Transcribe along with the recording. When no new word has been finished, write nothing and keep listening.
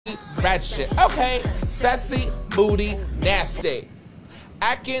Rat shit. Okay, sassy, booty, nasty.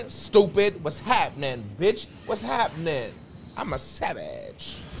 Acting stupid. What's happening, bitch? What's happening? I'm a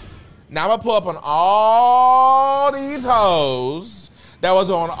savage. Now I'm gonna pull up on all these hoes that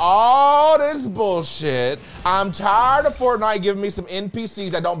was on all this bullshit. I'm tired of Fortnite giving me some NPCs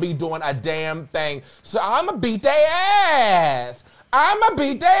that don't be doing a damn thing. So I'ma beat their ass. I'ma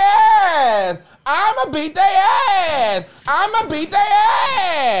beat their ass. I'ma beat their ass. I'ma beat their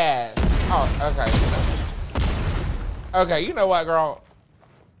ass. Oh, okay. Okay, you know what, girl?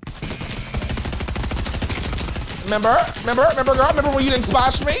 Remember, girl? Remember when you didn't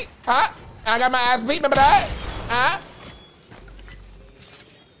splash me? Huh? And I got my ass beat, remember that? Huh?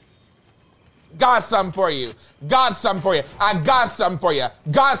 Got something for you. Got something for you. I got something for you.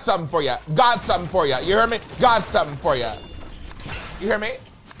 Got something for you. Got something for you. You hear me? Got something for you. You hear me?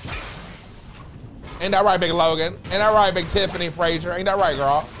 Ain't that right, big Logan? Ain't that right, big Tiffany Frazier? Ain't that right,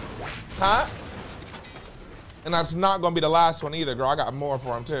 girl? Huh? And that's not gonna be the last one either, girl. I got more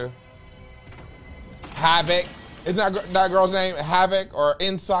for him too. Havoc. Isn't that girl's name Havoc or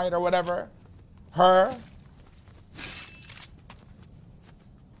Insight or whatever? Her.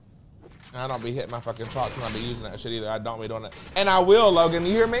 I don't be hitting my fucking talks when I be using that shit either. I don't be doing it. And I will, Logan.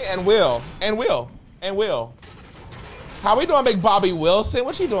 You hear me? And will. And will. And will. How we doing, big Bobby Wilson?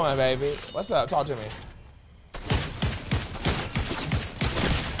 What you doing, baby? What's up? Talk to me.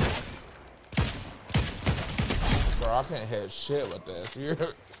 Bro, I can't hit shit with this.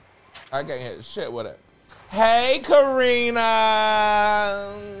 I can't hit shit with it. Hey, Karina.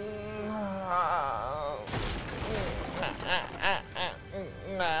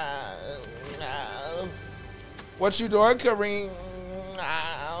 What you doing, Karina?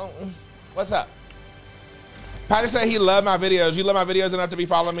 What's up? Patrick said he loved my videos. You love my videos enough to be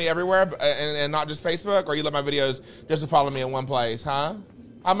following me everywhere and not just Facebook? Or you love my videos just to follow me in one place, huh?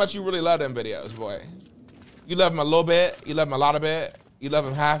 How much you really love them videos, boy? You love them a little bit? You love them a lot of bit? You love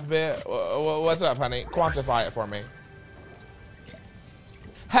them half a bit? What's up, honey? Quantify it for me.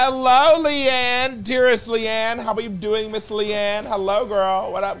 Hello, Leanne. Dearest Leanne. How are you doing, Miss Leanne? Hello,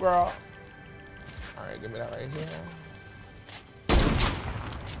 girl. What up, girl? All right, give me that right here.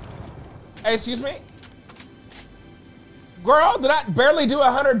 Hey, excuse me? Girl, did I barely do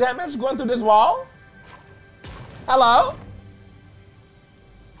 100 damage going through this wall? Hello?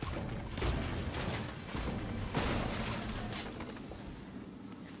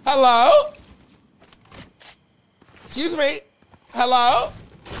 Hello? Excuse me? Hello?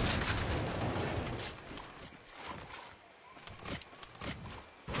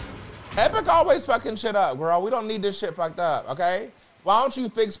 Epic always fucking shit up, girl. We don't need this shit fucked up, okay? Why don't you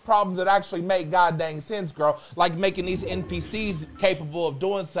fix problems that actually make goddamn sense, girl? Like making these NPCs capable of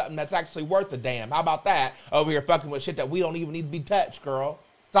doing something that's actually worth a damn. How about that? Over here fucking with shit that we don't even need to be touched, girl.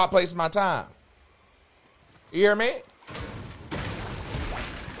 Stop wasting my time. You hear me?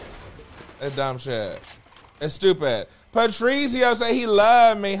 It's dumb shit. It's stupid. Patrizio say he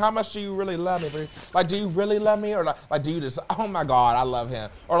loved me. How much do you really love me? Like, do you really love me? Or like do you just, oh my God, I love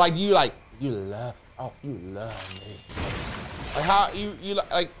him. Or like, do you like, you love me.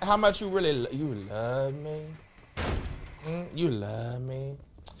 Like how much you really, you love me? You love me?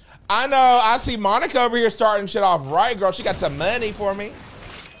 I know, I see Monica over here starting shit off right, girl. She got some money for me.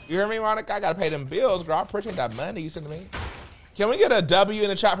 You hear me, Monica? I gotta pay them bills, girl. I appreciate that money you send to me. Can we get a W in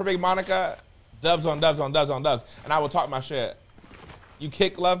the chat for Big Monica? Dubs on dubs on dubs on dubs. And I will talk my shit. You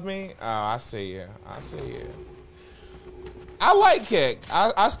Kick love me? Oh, I see you. I see you. I like Kick.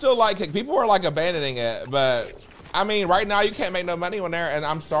 I still like Kick. People are like abandoning it, but I mean, right now you can't make no money on there, and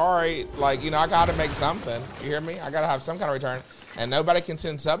I'm sorry. Like, you know, I gotta make something. You hear me? I gotta have some kind of return. And nobody can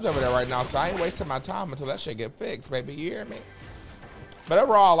send subs over there right now, so I ain't wasting my time until that shit get fixed, baby. You hear me? But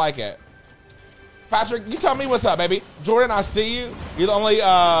overall, I like it. Patrick, you tell me what's up, baby. Jordan, I see you. You're the only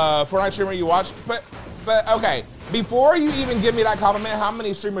Fortnite streamer you watch. But okay, before you even give me that compliment, how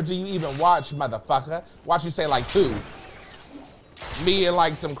many streamers do you even watch, motherfucker? Watch you say like 2. Me and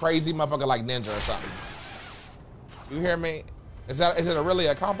like some crazy motherfucker like Ninja or something. You hear me? Is it really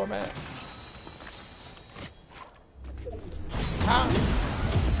a compliment? Huh?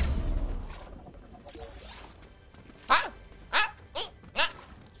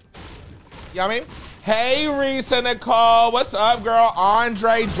 You know what I mean? Hey, Risa Nicole. What's up, girl?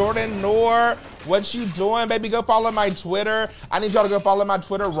 Andre, Jordan, Noor. What you doing, baby? Go follow my Twitter. I need y'all to go follow my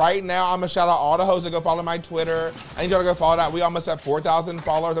Twitter right now. I'm going to shout out all the hoes that go follow my Twitter. I need y'all to go follow that. We almost have 4,000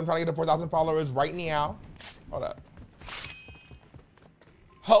 followers. I'm trying to get to 4,000 followers right now. Hold up.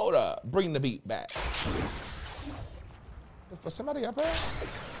 Hold up. Bring the beat back. For somebody up there?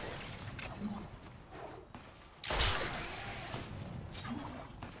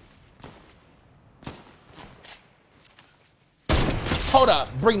 hold up.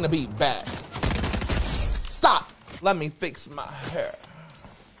 Bring the beat back. Stop. Let me fix my hair.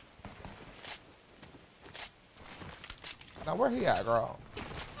 Now, where he at, girl?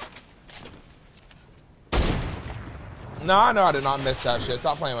 No, I know I did not miss that shit.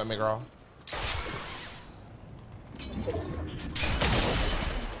 Stop playing with me, girl.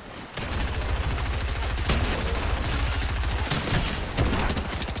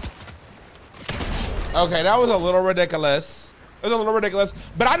 Okay, that was a little ridiculous. It was a little ridiculous.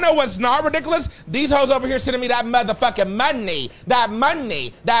 But I know what's not ridiculous. These hoes over here sending me that motherfucking money. That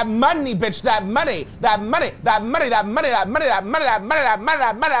money. That money, bitch. That money. That money. That money. That money. That money. That money. That money.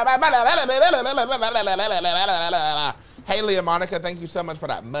 That money. That money. Hey, Leah Monica, thank you so much for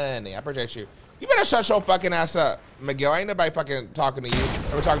that money. I appreciate you. You better shut your fucking ass up, Miguel. Ain't nobody fucking talking to you.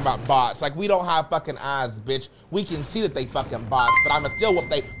 And we're talking about bots. Like, we don't have fucking eyes, bitch. We can see that they fucking bots, but I'ma still whoop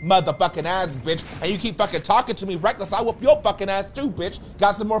they motherfucking ass, bitch. And you keep fucking talking to me reckless, I'll whoop your fucking ass too, bitch.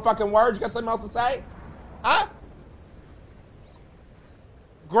 Got some more fucking words? You got something else to say? Huh?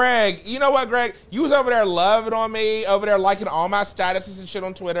 Greg, you know what, Greg? You was over there loving on me, over there liking all my statuses and shit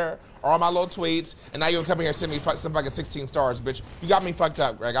on Twitter, or all my little tweets, and now you'll come here and send me some fucking 16 stars, bitch. You got me fucked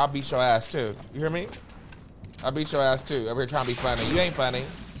up, Greg. I'll beat your ass, too. You hear me? I'll beat your ass, too. Over here trying to be funny. You ain't funny.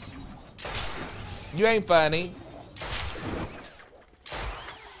 You ain't funny.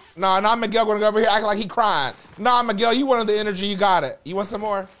 No, not Miguel gonna go over here acting like he crying. Nah, Miguel, you wanted the energy, you got it. You want some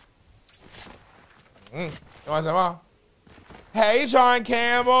more? You want some more? Hey, John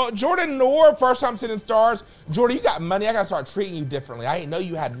Campbell. Jordan Noor, first time sending stars. Jordan, you got money. I gotta start treating you differently. I didn't know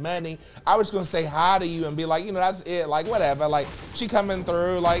you had money. I was gonna say hi to you and be like, you know, that's it. Like, whatever. Like, she coming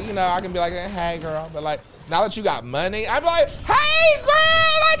through. Like, you know, I can be like, hey, girl. But like, now that you got money, I'm like, hey,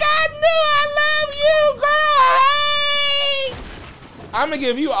 girl. Like, I knew I love you, girl. Hey. I'm gonna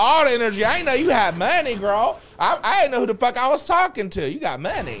give you all the energy. I didn't know you had money, girl. I didn't know who the fuck I was talking to. You got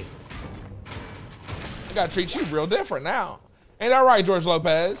money. I gotta treat you real different now. Ain't that right, George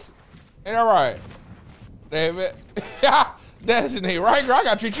Lopez? Ain't that right, David? Yeah, Destiny, right, girl? I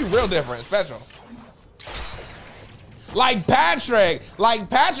gotta treat you real different, special. Like Patrick.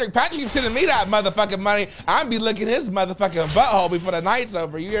 Patrick keeps sending me that motherfucking money. I'm be licking his motherfucking butthole before the night's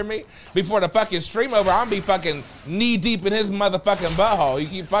over, you hear me? Before the fucking stream over, I'm be fucking knee deep in his motherfucking butthole. You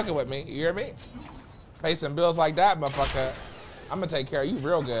keep fucking with me, you hear me? Pay some bills like that, motherfucker. I'm gonna take care of you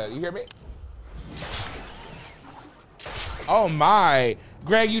real good, you hear me? Oh my.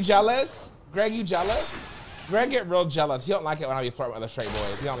 Greg, you jealous? Greg, you jealous? Greg get real jealous. He don't like it when I be flirting with other straight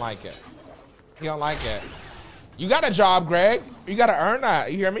boys. He don't like it. He don't like it. You got a job, Greg. You gotta earn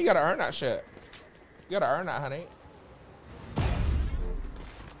that. You hear me? You gotta earn that shit. You gotta earn that, honey.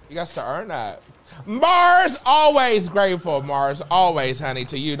 You got to earn that. Mars, always grateful, Mars. Always, honey,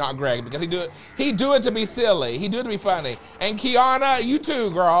 to you, not Greg, because he do it to be silly. He do it to be funny. And Kiana, you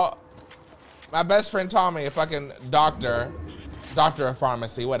too, girl. My best friend Tommy, a fucking doctor of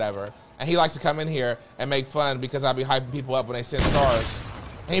pharmacy, whatever. And he likes to come in here and make fun because I be hyping people up when they send stars.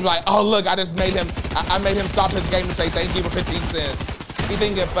 And he be like, oh look, I just made him, I made him stop his game and say thank you for 15 cents. He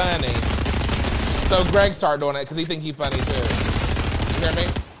think it funny. So Greg started doing it because he think he funny too. You hear me?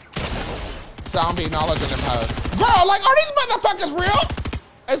 So I'm be acknowledging them hoes. Girl, like, are these motherfuckers real?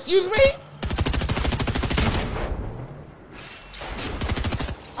 Excuse me?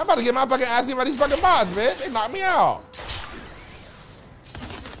 I'm about to get my fucking ass in by these fucking bots, bitch. They knocked me out.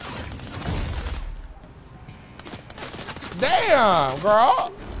 Damn,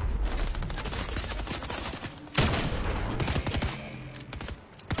 girl.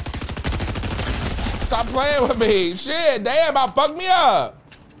 Stop playing with me. Shit, damn, about fuck me up.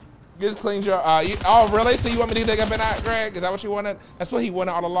 Just cleaned your, oh really? So you want me to dig up in that, Greg? Is that what you wanted? That's what he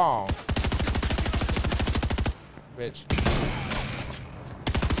wanted all along. Bitch.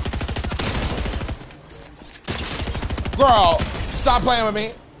 Girl, stop playing with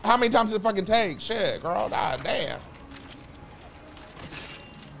me. How many times did it fucking take? Shit, girl, god damn.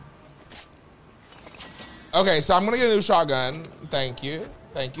 Okay, so I'm gonna get a new shotgun. Thank you.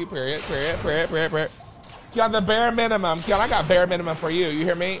 Thank you, period. Kiana, the bare minimum. Kiana, I got bare minimum for you. You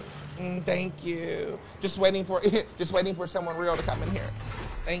hear me? Thank you. Just waiting for someone real to come in here.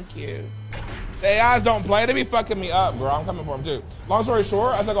 Thank you. The AIs don't play. They be fucking me up, bro. I'm coming for them too. Long story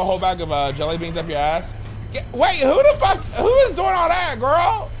short, I took a whole bag of jelly beans up your ass. Wait, who is doing all that,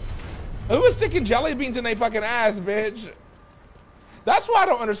 girl? Who is sticking jelly beans in their fucking ass, bitch? That's why I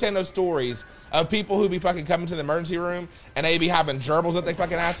don't understand those stories of people who be fucking coming to the emergency room and they be having gerbils at their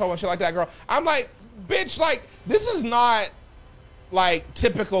fucking asshole and shit like that, girl. I'm like, bitch, like, this is not like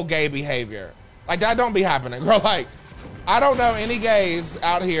typical gay behavior. Like, that don't be happening, girl. Like, I don't know any gays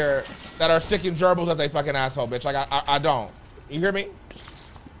out here that are sticking gerbils at their fucking asshole, bitch. Like, I don't. You hear me?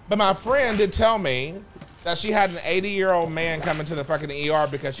 But my friend did tell me that she had an 80-year-old man come into the fucking ER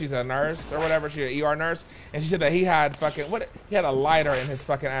because she's a nurse or whatever. She's an ER nurse. And she said that he had fucking, he had a lighter in his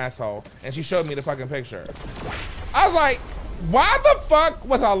fucking asshole. And she showed me the fucking picture. I was like, why the fuck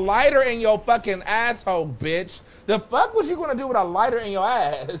was a lighter in your fucking asshole, bitch? The fuck was you gonna do with a lighter in your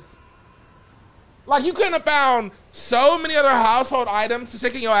ass? Like, you couldn't have found so many other household items to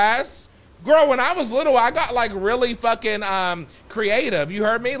stick in your ass? Girl, when I was little, I got like really fucking creative. You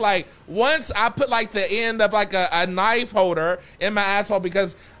heard me? Like, once I put like the end of like a knife holder in my asshole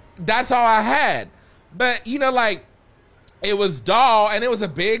because that's all I had. But you know, like, it was dull and it was a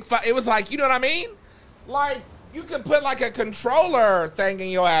big, it was like, you know what I mean? Like, you could put like a controller thing in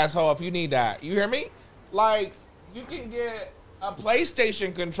your asshole if you need that. You hear me? Like, you can get a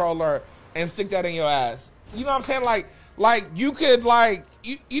PlayStation controller and stick that in your ass. You know what I'm saying? Like you could like,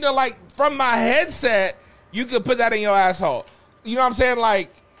 you know, like from my headset, you could put that in your asshole. You know what I'm saying?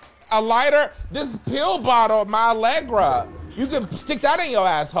 Like a lighter, this pill bottle, my Allegra, you could stick that in your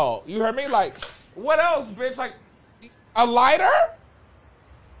asshole. You heard me? Like, what else, bitch? Like a lighter?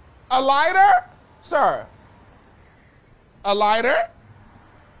 A lighter? Sir. A lighter?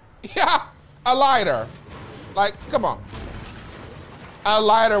 Yeah, a lighter. Like, come on. A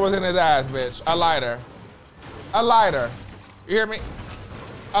lighter was in his ass, bitch. A lighter. A lighter. You hear me?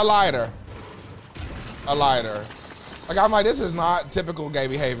 A lighter. A lighter. Like, I'm like, this is not typical gay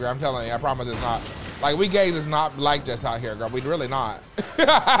behavior. I'm telling you, I promise it's not. Like, we gays is not like this out here, girl. We really not.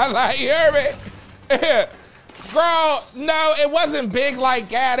 Like, you hear me? Girl, no, it wasn't big like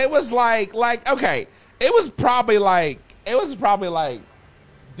that. It was like, okay. It was probably like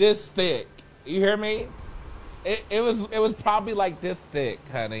this thick. You hear me? It was probably like this thick,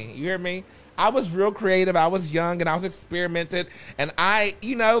 honey. You hear me? I was real creative. I was young and I was experimented. And I,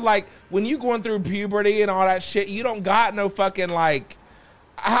 you know, like when you going through puberty and all that shit, you don't got no fucking like,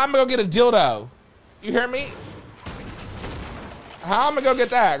 how am I gonna get a dildo? You hear me? How am I gonna get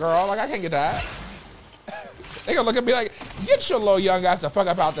that, girl? Like, I can't get that. They gonna look at me like, get your little young ass the fuck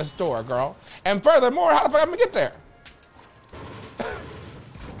up out the store, girl. And furthermore, how the fuck am I gonna get there?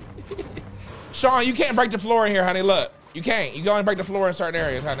 Sean, you can't break the floor in here, honey. Look, you can't. You can only break the floor in certain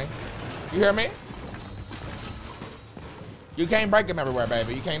areas, honey. You hear me? You can't break them everywhere,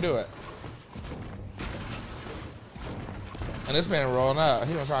 baby. You can't do it. And this man rolling up.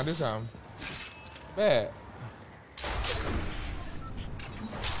 He gonna try to do something. Bad.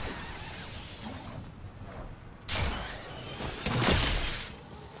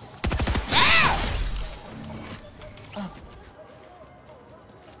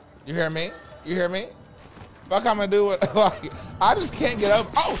 You hear me? You hear me? Fuck, I'm gonna do it. Like, I just can't get over.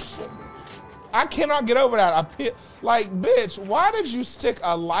 Oh shit! I cannot get over that. Like, bitch, why did you stick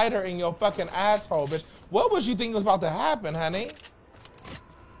a lighter in your fucking asshole, bitch? What was you think was about to happen, honey?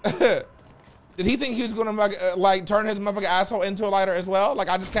 Did he think he was gonna like turn his motherfucking asshole into a lighter as well? Like,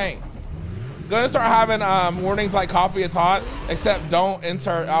 I just can't. Gonna start having warnings like coffee is hot, except don't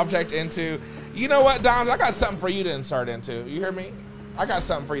insert object into. You know what, Dom? I got something for you to insert into. You hear me? I got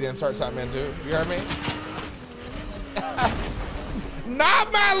something for you to insert something into. You hear me?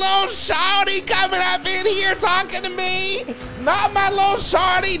 Not my little shawty coming up in here talking to me. Not my little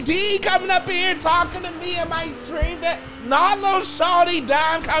shawty D coming up in here talking to me in my stream. Not little shawty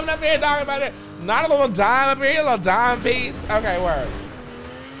Dime coming up here talking about it. Not a little dime up here, a little dime piece. Okay, word.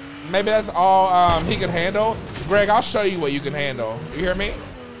 Maybe that's all he can handle. Greg, I'll show you what you can handle. You hear me?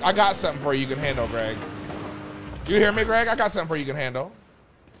 I got something for you can handle, Greg. You hear me, Greg? I got something for you can handle.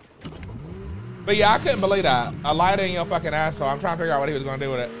 But yeah, I couldn't believe that. A lighter in your fucking asshole. I'm trying to figure out what he was gonna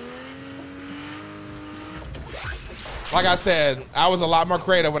do with it. Like I said, I was a lot more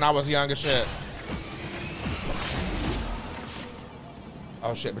creative when I was young as shit.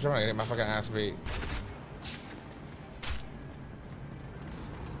 Oh shit, but I'm gonna get my fucking ass beat.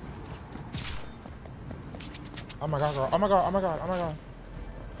 Oh my god, girl. Oh my god, oh my god, oh my god.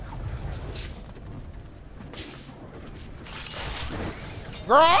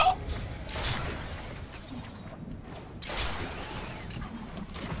 Girl!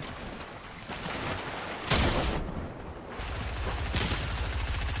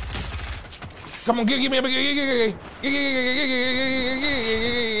 Come on, give me a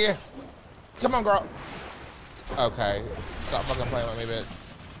come on, girl. Okay. Stop fucking playing with me, bitch.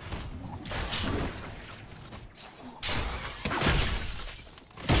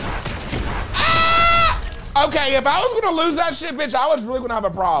 Okay, if I was gonna lose that shit, bitch, I was really gonna have a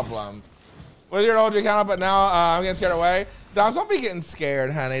problem. Well, you're hold your account up, but now I'm getting scared away. Dom, don't be getting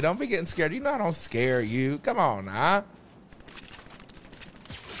scared, honey. Don't be getting scared. You know I don't scare you. Come on, huh?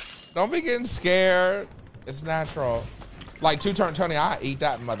 Don't be getting scared. It's natural. Like two-turn Tony, I eat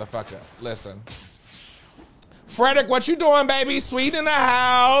that motherfucker. Listen. Frederick, what you doing, baby? Sweet in the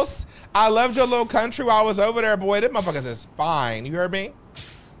house. I loved your little country while I was over there, boy. Them motherfuckers is fine. You heard me?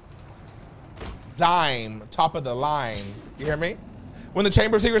 Dime, top of the line. You hear me? When the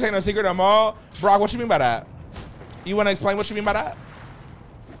Chamber of Secrets ain't no secret no more. Brock, what you mean by that? You want to explain what you mean by that?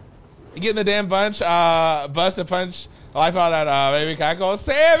 You get in the damn bunch, bust and punch the life out of that baby cackle.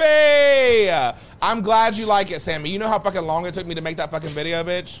 Sammy! I'm glad you like it, Sammy. You know how fucking long it took me to make that fucking video,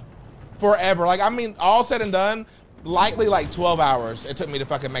 bitch? Forever. Like, I mean, all said and done, likely like 12 hours it took me to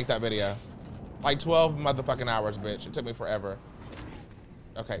fucking make that video. Like 12 motherfucking hours, bitch. It took me forever.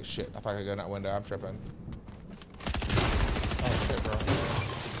 Okay, shit. I thought I could go in that window. I'm tripping. Oh, shit, bro.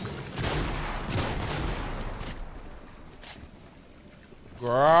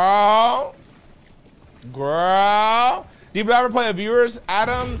 Girl. Girl. Do you ever play with viewers,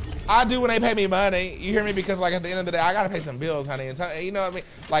 Adam? I do when they pay me money. You hear me? Because like at the end of the day, I gotta pay some bills, honey. And you know what I mean?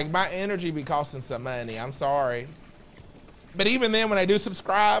 Like my energy be costing some money. I'm sorry. But even then, when they do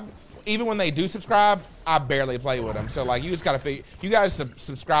subscribe, I barely play with them. So like you just gotta figure, you guys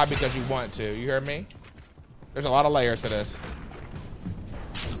subscribe because you want to. You hear me? There's a lot of layers to this.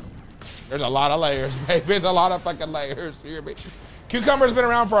 There's a lot of layers, baby. There's a lot of fucking layers. You hear me? Cucumber's been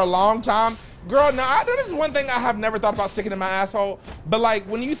around for a long time. Girl, now this is one thing I have never thought about sticking in my asshole. But like,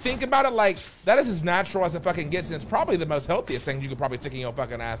 when you think about it, like, that is as natural as it fucking gets, and it's probably the most healthiest thing you could probably stick in your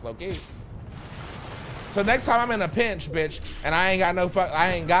fucking ass, low-key. So next time I'm in a pinch, bitch, and I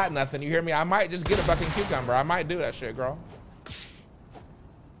ain't got nothing, you hear me? I might just get a fucking cucumber. I might do that shit, girl.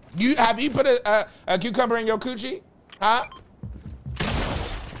 Have you put a cucumber in your coochie? Huh?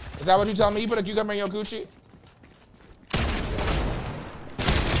 Is that what you telling me? You put a cucumber in your coochie?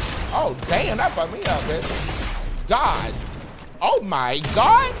 Oh, damn, that fucked me up, bitch. God. Oh, my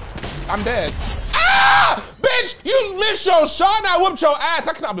God. I'm dead. Ah! Bitch, you missed your shot and I whooped your ass.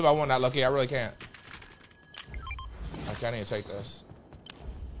 I cannot believe I won that, Lucky. I really can't. Okay, I need to take this.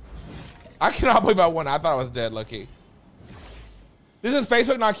 I cannot believe I won. I thought I was dead, Lucky. This is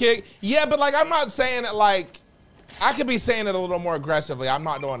Facebook, not Kick. Yeah, but, like, I'm not saying it, like, I could be saying it a little more aggressively. I'm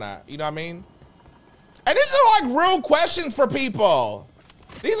not doing that. You know what I mean? And these are, like, real questions for people.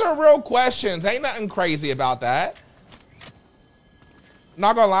 These are real questions. Ain't nothing crazy about that.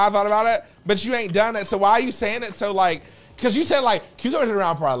 Not gonna lie, I thought about it, but you ain't done it. So why are you saying it so like, because you said like, cucumber's been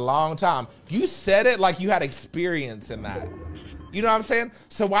around for a long time. You said it like you had experience in that. You know what I'm saying?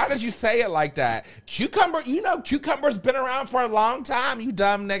 So why did you say it like that? Cucumber, you know cucumber's been around for a long time, you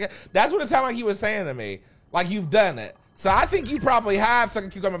dumb nigga. That's what it sounded like you were saying to me. Like you've done it. So I think you probably have sucked a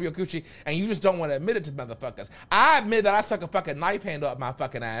cucumber up your coochie and you just don't want to admit it to motherfuckers. I admit that I suck a fucking knife handle up my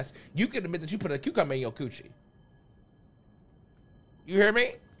fucking ass. You can admit that you put a cucumber in your coochie. You hear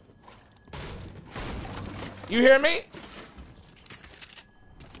me? You hear me?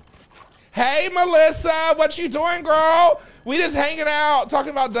 Hey, Melissa, what you doing, girl? We just hanging out,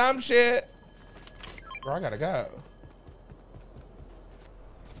 talking about dumb shit. Girl, I gotta go.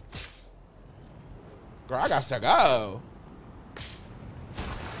 Girl, I got to go.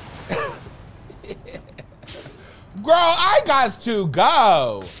 Girl, I got to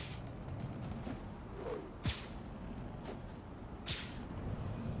go.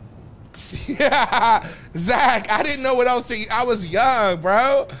 Yeah, Zach, I didn't know what else to, I was young,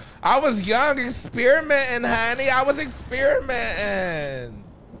 bro. I was young, experimenting, honey. I was experimenting.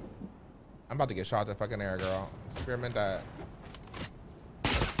 I'm about to get shot to fucking air, girl. Experiment that.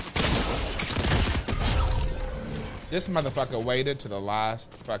 This motherfucker waited to the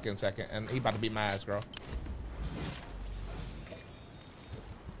last fucking second and he about to beat my ass, girl.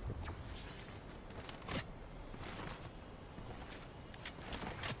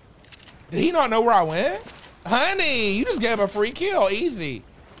 Did he not know where I went? Honey, you just gave a free kill. Easy.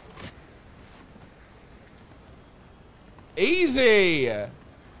 Easy.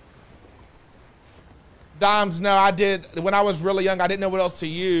 Dimes, no, I did. When I was really young, I didn't know what else to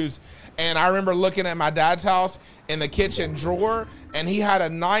use. And I remember looking at my dad's house in the kitchen drawer and he had a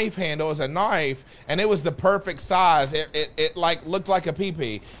knife handle. It was a knife and it was the perfect size. It like looked like a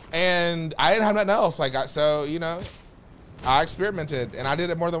pee-pee. And I didn't have nothing else. Like, so, you know, I experimented and I did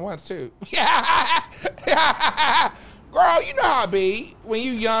it more than once too. Yeah. Girl, you know how it be. When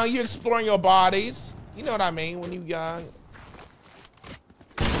you young, you exploring your bodies. You know what I mean? When you young.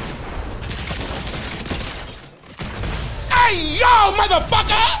 Hey, yo,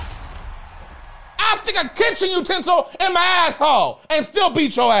 motherfucker! I'll stick a kitchen utensil in my asshole and still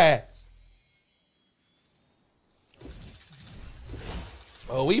beat your ass.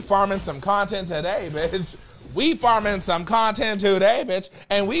 Oh, we farming some content today, bitch. We farming some content today, bitch.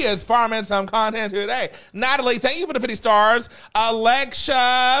 And we is farming some content today. Natalie, thank you for the 50 stars.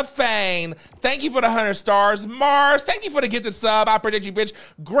 Alexa Fane, thank you for the 100 stars. Mars, thank you for the gifted sub. I appreciate you, bitch.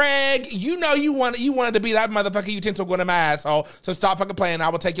 Greg, you know you wanted to be that motherfucker utensil going to my asshole. So stop fucking playing. I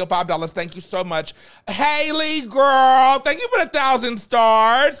will take your $5. Thank you so much. Haley, girl, thank you for the 1,000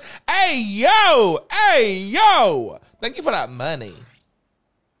 stars. Hey, yo. Hey, yo. Thank you for that money.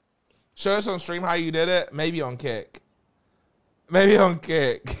 Show us on stream how you did it. Maybe on Kick. Maybe on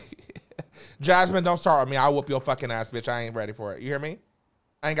Kick. Jasmine, don't start with me. I'll whoop your fucking ass, bitch. I ain't ready for it. You hear me?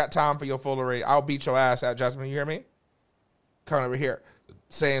 I ain't got time for your foolery. I'll beat your ass out, Jasmine. You hear me? Come over here.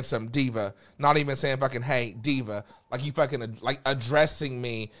 Saying some diva. Not even saying fucking, hey, diva. Like you fucking, like addressing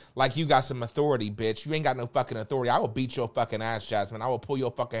me like you got some authority, bitch. You ain't got no fucking authority. I will beat your fucking ass, Jasmine. I will pull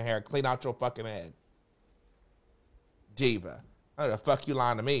your fucking hair, clean out your fucking head. Diva. How the fuck you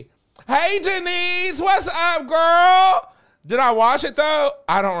lying to me? Hey, Denise, what's up, girl? Did I watch it, though?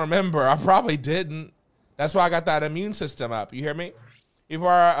 I don't remember. I probably didn't. That's why I got that immune system up. You hear me?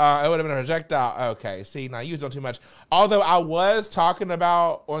 Before it would have been a projectile. Okay, see, now you don't too much. Although I was talking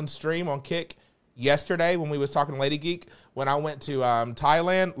about on stream, on Kick, yesterday when we was talking Lady Geek, when I went to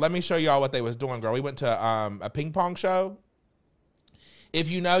Thailand. Let me show y'all what they was doing, girl. We went to a ping pong show.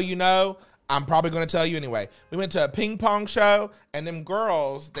 If you know, you know. I'm probably going to tell you anyway. We went to a ping pong show, and them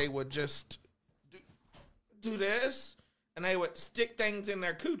girls, they would just do this, and they would stick things in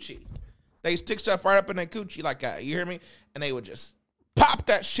their coochie. They stick stuff right up in their coochie like that. You hear me? And they would just pop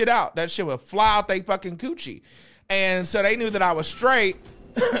that shit out. That shit would fly out they fucking coochie. And so they knew that I was straight,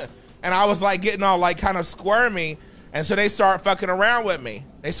 and I was like getting all like kind of squirmy, and so they start fucking around with me.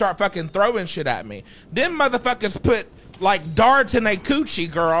 They start fucking throwing shit at me. Them motherfuckers put like darts in their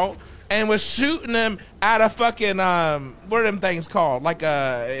coochie, girl, and was shooting them at a fucking, what are them things called? Like,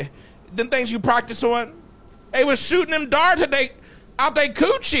 them things you practice on? They was shooting them darts out they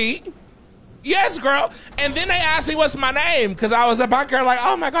coochie. Yes, girl. And then they asked me what's my name, because I was back there like,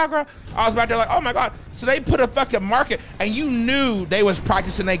 oh my God, girl. I was back there like, oh my God. So they put a fucking marker, and you knew they was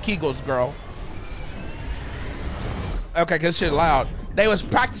practicing their Kegels, girl. Okay, cause shit loud. They was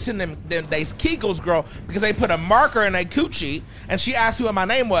practicing them Kegels, girl, because they put a marker in a coochie, and she asked me what my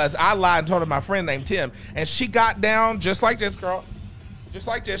name was. I lied and told her my friend named Tim, and she got down just like this, girl. Just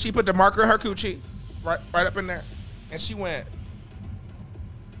like this. She put the marker in her coochie, right up in there, and she went.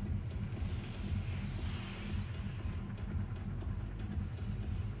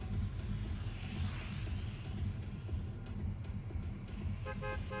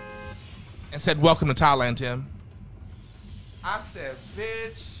 And said, welcome to Thailand, Tim. I said,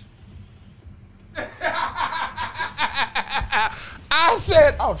 bitch. I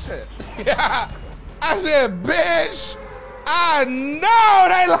said, oh shit. I said, bitch. I know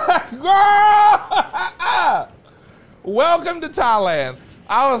they like, girl. Welcome to Thailand.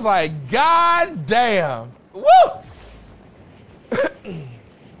 I was like, God damn. Woo.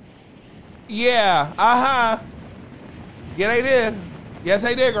 Yeah, yeah, they did. Yes,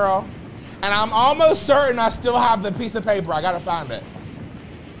 they did, girl. And I'm almost certain I still have the piece of paper. I gotta find it.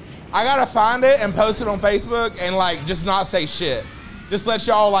 I gotta find it and post it on Facebook and like just not say shit. Just let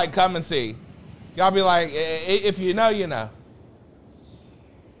y'all like come and see. Y'all be like, if you know, you know.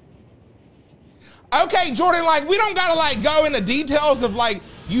 Okay, Jordan, like we don't gotta like go into details of like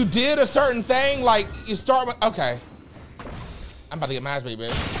you did a certain thing. Like you start with, okay. I'm about to get mad at me,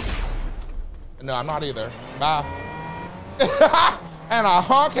 bitch. No, I'm not either. Bye. And I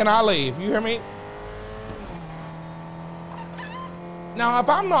honk and I leave. You hear me? Now, if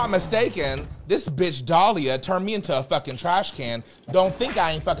I'm not mistaken, this bitch Dahlia turned me into a fucking trash can. Don't think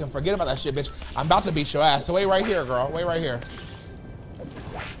I ain't fucking forget about that shit, bitch. I'm about to beat your ass. So wait right here, girl. Wait right here.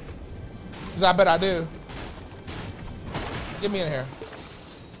 Because I bet I do. Get me in here.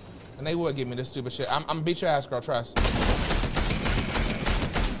 And they would give me this stupid shit. I'm gonna beat your ass, girl. Trust.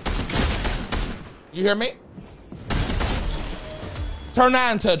 You hear me? Turn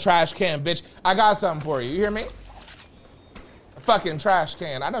that into a trash can, bitch. I got something for you. You hear me? A fucking trash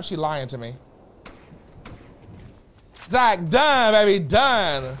can. I know she lying to me. Zach, done, baby,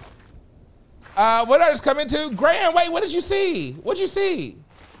 done. What did I just come into? Graham, wait, what did you see? What'd you see?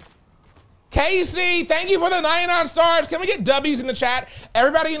 Casey, thank you for the 99 stars. Can we get W's in the chat?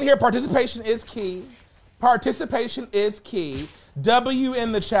 Everybody in here, participation is key. Participation is key. W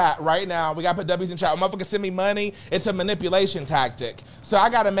in the chat right now. We gotta put W's in chat. When motherfuckers send me money, it's a manipulation tactic. So I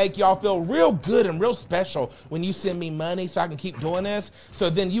gotta make y'all feel real good and real special when you send me money so I can keep doing this. So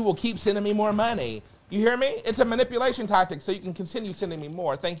then you will keep sending me more money. You hear me? It's a manipulation tactic so you can continue sending me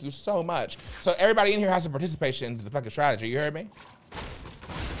more. Thank you so much. So everybody in here has a participation into the fucking strategy. You heard me?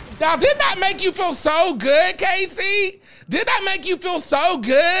 Now, did that make you feel so good, Casey? Did that make you feel so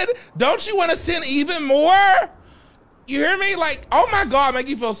good? Don't you want to send even more? You hear me? Like, oh my God, make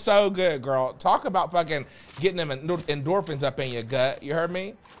you feel so good, girl. Talk about fucking getting them endorphins up in your gut. You heard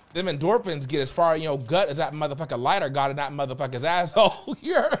me? Them endorphins get as far in your gut as that motherfucking lighter got in that motherfucker's asshole.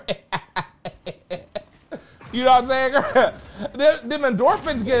 You heard me? You know what I'm saying, girl? Them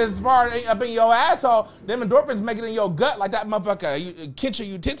endorphins get as far up in your asshole. Them endorphins make it in your gut like that motherfucker kitchen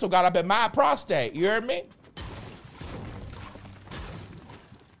utensil got up in my prostate. You heard me?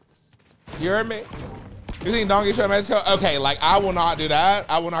 You heard me? You think Donkey Show Mexico? Okay, like I will not do that.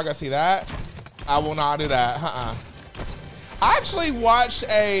 I will not go see that. I will not do that. I actually watched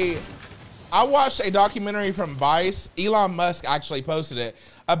a documentary from Vice. Elon Musk actually posted it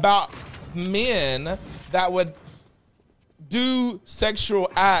about men that would do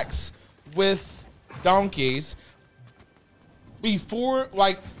sexual acts with donkeys before,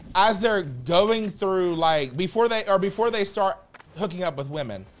 like, as they're going through, like, before they start hooking up with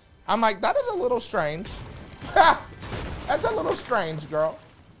women. I'm like, that is a little strange. That's a little strange, girl.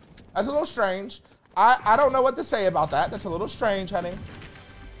 That's a little strange. I don't know what to say about that. That's a little strange, honey.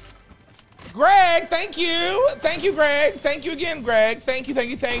 Greg, thank you. Thank you, Greg. Thank you again, Greg. Thank you, thank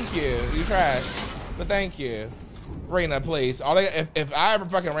you, thank you. You trash, but thank you. Rena, please. If I ever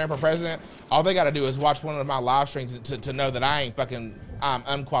fucking ran for president, all they gotta do is watch one of my live streams to know that I ain't fucking, I'm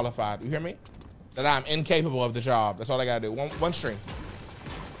unqualified. You hear me? That I'm incapable of the job. That's all they gotta do. One stream.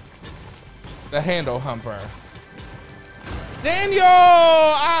 The handle humper. Daniel,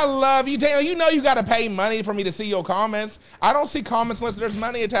 I love you. Daniel, you know you gotta pay money for me to see your comments. I don't see comments unless there's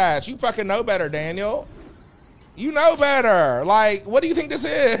money attached. You fucking know better, Daniel. You know better. Like, what do you think this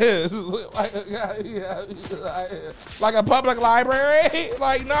is? Like a public library?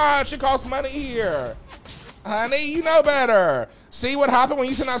 Like, nah, it should cost money here. Honey, you know better. See what happened when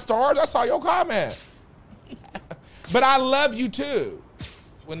you sent out stars? I saw your comment. But I love you too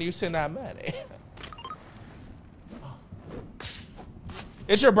when you send out money.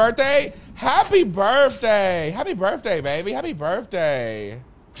 It's your birthday? Happy birthday. Happy birthday, baby. Happy birthday.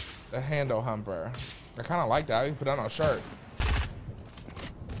 The handle humper. I kind of like that. You put on a shirt.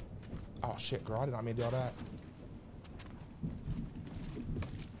 Oh, shit, girl. I did not mean to do all that.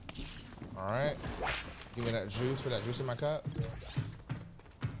 All right. Give me that juice. Put that juice in my cup.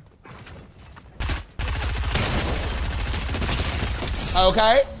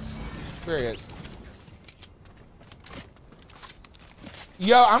 Okay. Period.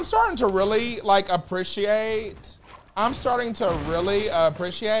 Yo, I'm starting to really like appreciate. I'm starting to really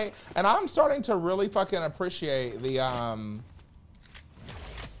appreciate, and I'm starting to really fucking appreciate the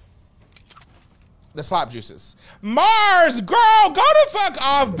slap juices. Mars, girl, go the fuck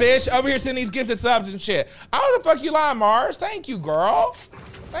off, bitch. Over here sending these gifted subs and shit. I don't know the fuck you lying, Mars. Thank you, girl.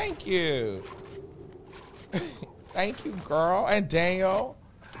 Thank you. Thank you, girl. And Daniel.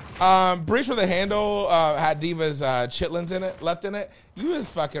 Breach for the handle had Diva's chitlins in it, left in it. You was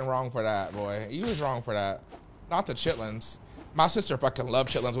fucking wrong for that, boy. You was wrong for that. Not the chitlins. My sister fucking loved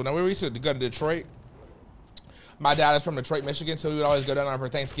chitlins. When we used to go to Detroit, my dad is from Detroit, Michigan, so we would always go down there for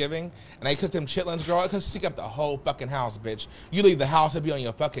Thanksgiving, and they cooked them chitlins, girl. It could stick up the whole fucking house, bitch. You leave the house, it'd be on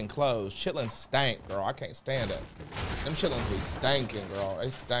your fucking clothes. Chitlins stank, girl. I can't stand it. Them chitlins be stanking, girl. They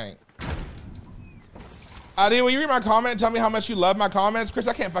stank. Will you read my comment? Tell me how much you love my comments. Chris,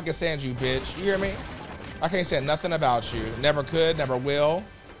 I can't fucking stand you, bitch. You hear me? I can't say nothing about you. Never could, never will.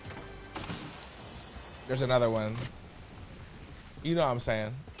 There's another one. You know what I'm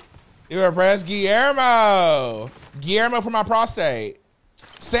saying. You were press Guillermo. Guillermo for my prostate.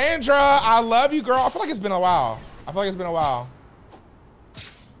 Sandra, I love you, girl. I feel like it's been a while.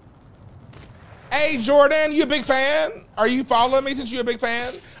 Hey, Jordan, you a big fan? Are you following me since you're a big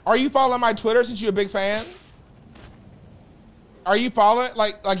fan? Are you following my Twitter since you're a big fan? Are you following,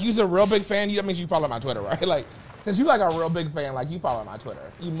 like you's a real big fan? That means you follow my Twitter, right? Like, since you like a real big fan, like you follow my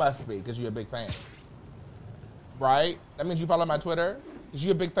Twitter. You must be, because you're a big fan. Right? That means you follow my Twitter? Is you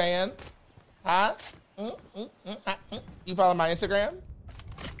a big fan? Huh? You follow my Instagram?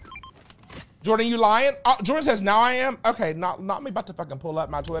 Jordan, you lying? Oh, Jordan says, now I am? Okay, not me about to fucking pull up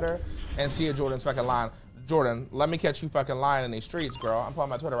my Twitter and see if Jordan's fucking lying. Jordan, let me catch you fucking lying in these streets, girl. I'm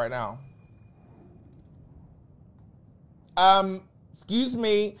pulling my Twitter right now. Excuse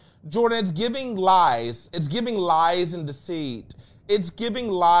me, Jordan, it's giving lies. It's giving lies and deceit. It's giving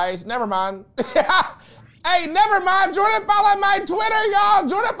lies. Never mind. Hey, never mind. Jordan followed my Twitter, y'all.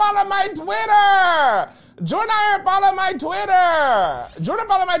 Jordan followed my Twitter. Jordan followed my Twitter. Jordan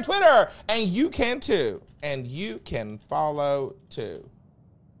followed my Twitter. And you can too. And you can follow too.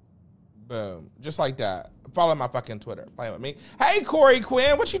 Boom. Just like that. Follow my fucking Twitter. Playing with me. Hey, Corey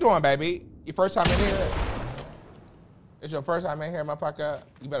Quinn. What you doing, baby? Your first time in here? It's your first time in here, motherfucker.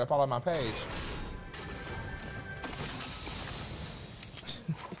 You better follow my page.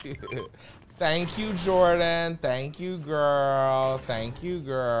 Thank you, Jordan. Thank you, girl. Thank you,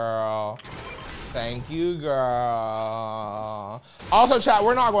 girl. Thank you, girl. Also, chat,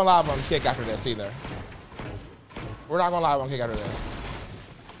 we're not going live on Kick after this either. We're not going live on Kick after this.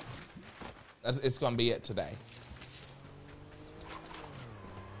 It's going to be it today.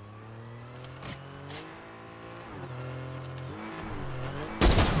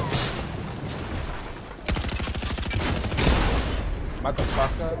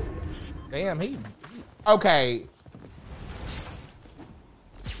 Motherfucker. Damn, he... Okay.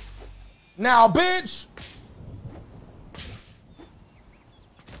 Now, bitch.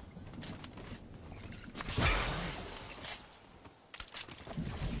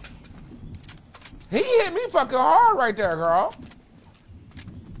 He hit me fucking hard right there, girl.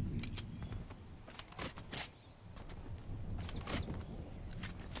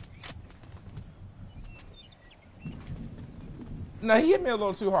 No, he hit me a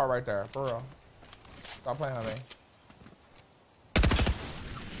little too hard right there, for real. Stop playing on me.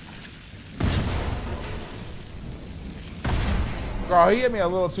 Girl, he hit me a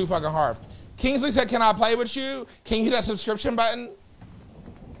little too fucking hard. Kingsley said, can I play with you? Can you hit that subscription button?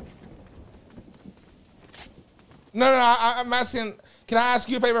 No, I'm asking, can I ask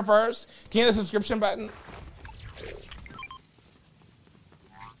you a favor first? Can you hit the subscription button?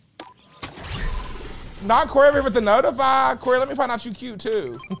 Not Corey with the notify. Corey, let me find out you cute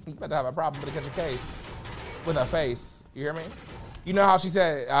too. You better have a problem to catch a case with a face. You hear me? You know how she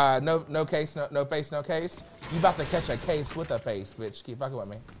said, no case, no face, no case? You about to catch a case with a face, bitch. Keep fucking with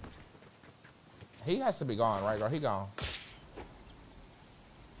me. He has to be gone, right, girl? He gone.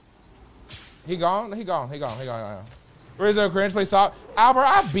 He gone? He gone. Rizzo, cringe, play soft. Albert,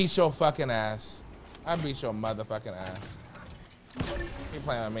 I beat your fucking ass. I beat your motherfucking ass. Keep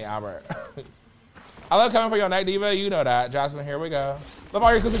playing with me, Albert. I love coming for your night diva. You know that. Jasmine, here we go. Love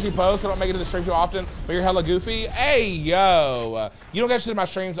all your clips that you post. I don't make it to the stream too often, but you're hella goofy. Hey, yo. You don't catch my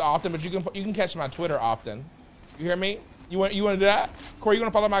streams often, but you can catch my Twitter often. You hear me? You want to do that? Corey, you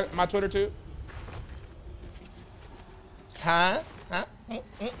want to follow my Twitter too? Huh?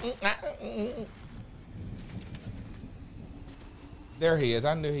 There he is.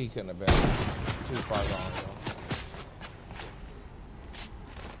 I knew he couldn't have been too far gone.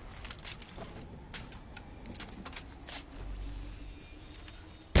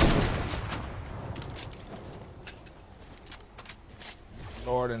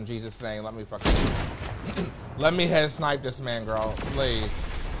 Lord, in Jesus' name, let me fucking... let me head snipe this man, girl. Please.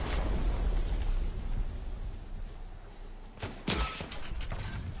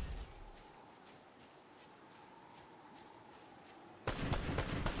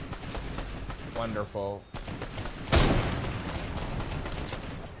 Wonderful.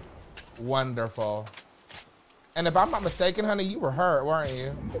 Wonderful. And if I'm not mistaken, honey, you were hurt, weren't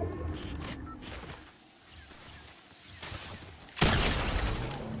you?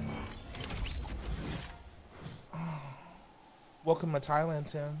 Welcome to Thailand,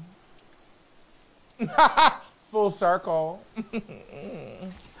 Tim. Full circle. You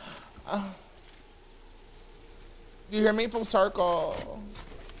hear me? Full circle.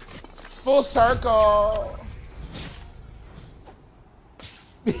 Full circle.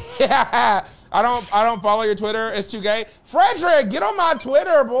 Yeah. I don't follow your Twitter. It's too gay. Frederick, get on my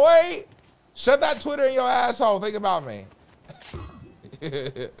Twitter, boy. Shove that Twitter in your asshole. Think about me.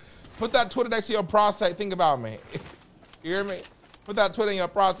 Put that Twitter next to your prostate. Think about me. You hear me? Put that Twitter in your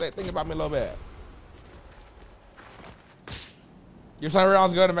prostate. Think about me a little bit. Your son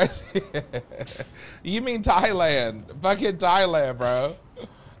rounds go to Mexico. You mean Thailand? Fucking Thailand, bro.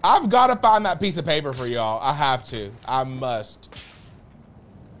 I've got to find that piece of paper for y'all. I have to. I must.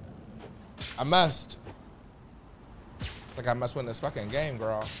 I must. Like I must win this fucking game,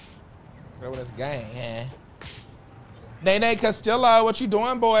 girl. Win this game, yeah. Nene Castillo, what you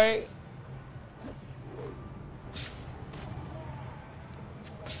doing, boy?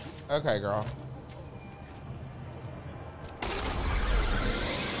 Okay, girl.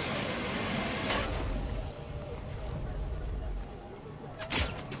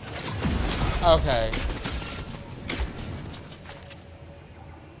 Okay.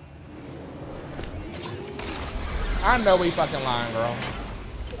 I know we fucking lying, girl.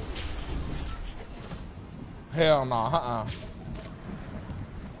 Hell no,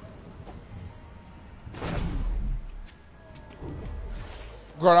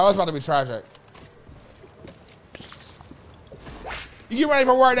 Girl, that was about to be tragic. You get ready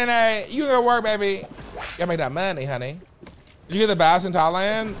for work, Nene. You go to work, baby. You gotta make that money, honey. Did you get the baths in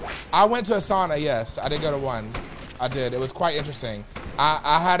Thailand? I went to a sauna, yes. I did go to one. I did. It was quite interesting.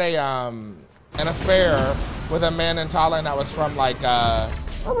 I had an affair with a man in Thailand that was from like,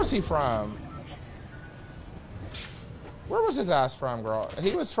 where was he from? Where was his ass from, girl?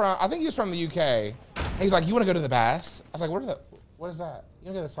 He was from, I think he was from the UK. And he's like, you wanna go to the baths? I was like, what is that?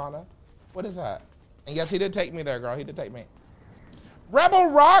 You wanna go to the sauna? What is that? And yes, he did take me there, girl. He did take me. Rebel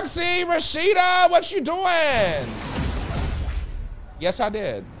Roxy, Rashida, what you doing? Yes, I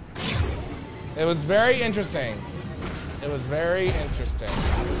did. It was very interesting. It was very interesting.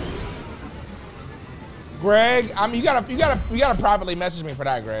 Greg, you gotta privately message me for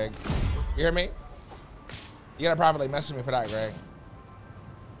that, Greg. You hear me? You gotta privately message me for that, Greg.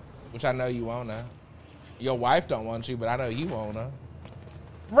 Which I know you wanna. Your wife don't want you, but I know you wanna.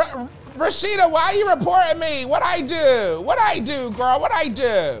 Rashida, why are you reporting me? What I do? What I do, girl? What I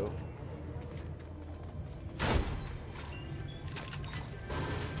do?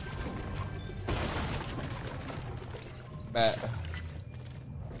 Bet.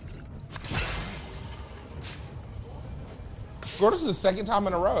 Girl, this is the second time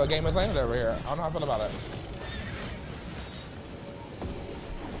in a row a game has landed over here. I don't know how I feel about it.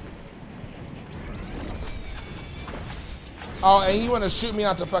 Oh, and you want to shoot me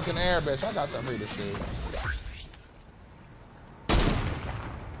out the fucking air, bitch. I got something for you to shoot.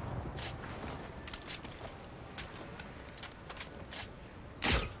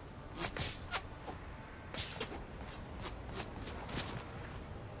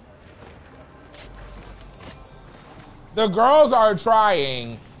 The girls are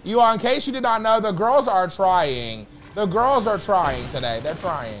trying. You, in case you did not know, the girls are trying. The girls are trying today. They're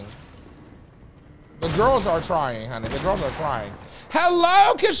trying. The girls are trying, honey. The girls are trying.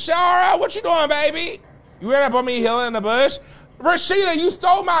 Hello, Kishara. What you doing, baby? You ran up on me healing in the bush? Rashida, you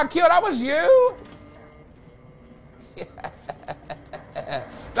stole my kill. That was you?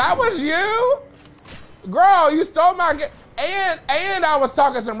 That was you? Girl, you stole my kill. And I was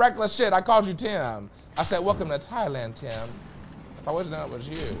talking some reckless shit. I called you Tim. I said, welcome to Thailand, Tim. If I wouldn't know it was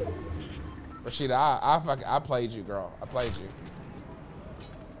you. Rashida, I played you, girl. I played you.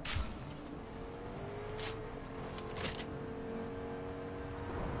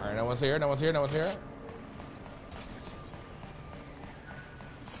 All right, no one's here, no one's here, no one's here.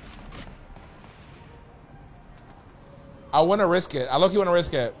 I want to risk it. I look, you want to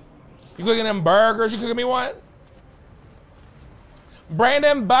risk it. You cooking them burgers? You cooking me one?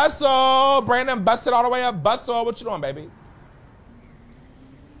 Brandon Bustle. Brandon busted all the way up. Bustle, what you doing, baby?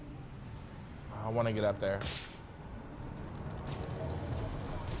 I want to get up there.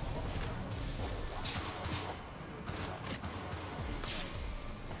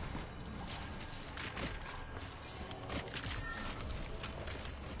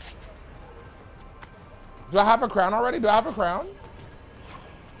 Do I have a crown already? Do I have a crown?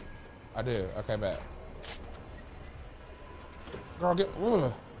 I do. Okay, bet. Girl, get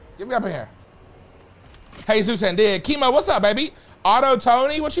me up in here. Hey, Zeus and Dig. Chemo, what's up, baby? Otto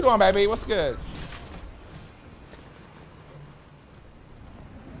Tony, what you doing, baby? What's good?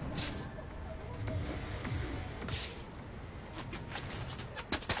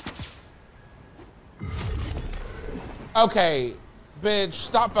 Okay, bitch,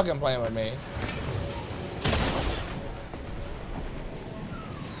 stop fucking playing with me.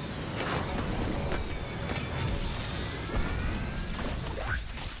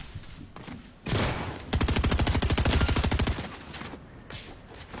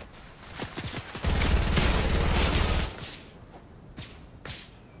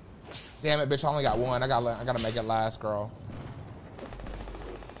 Damn it, bitch, I only got one. I gotta make it last, girl.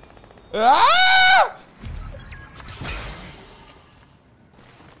 Ah!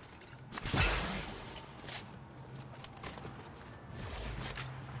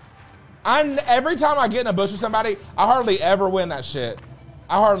 Every time I get in a bush with somebody, I hardly ever win that shit.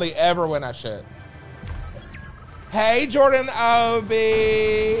 I hardly ever win that shit. Hey, Jordan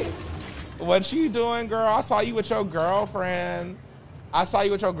Obi. What you doing, girl? I saw you with your girlfriend. I saw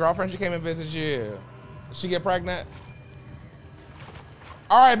you with your girlfriend. She came and visited you. Did she get pregnant?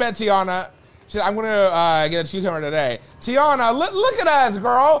 All right, bet, Tiana. I'm going to get a cucumber today. Tiana, look at us,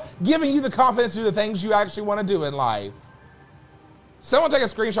 girl. Giving you the confidence to do the things you actually want to do in life. Someone take a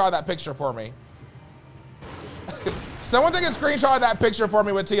screenshot of that picture for me. Someone take a screenshot of that picture for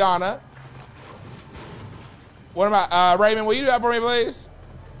me with Tiana. What am I, Raymond, will you do that for me, please?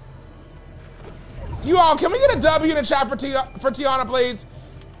 You all, can we get a W in the chat for Tiana, please?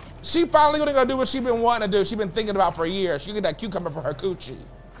 She finally gonna go do what she's been wanting to do. She's been thinking about for years. She get that cucumber for her coochie.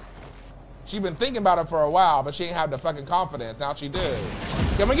 She been thinking about it for a while, but she ain't have the fucking confidence. Now she do.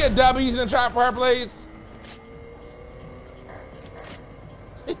 Can we get W's in the chat for her, please?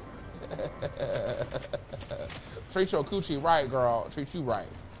 Treat your coochie right, girl. Treat you right.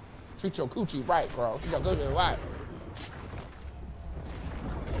 Treat your coochie right, girl. Treat your coochie right.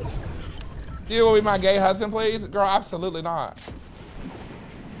 You will be my gay husband, please? Girl, absolutely not.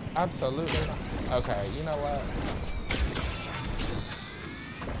 Absolutely not. Okay, you know what?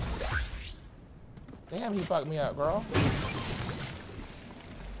 Damn, he fucked me up, girl.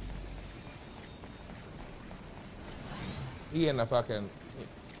 He in the fucking...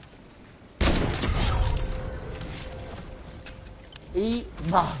 Eat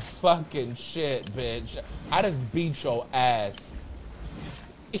my fucking shit, bitch. I just beat your ass.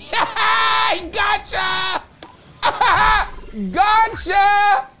 Gotcha!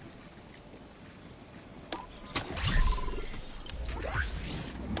 Gotcha!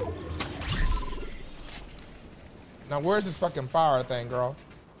 Now where's this fucking fire thing, girl?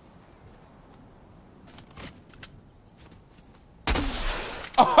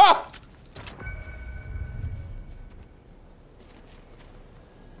 Oh!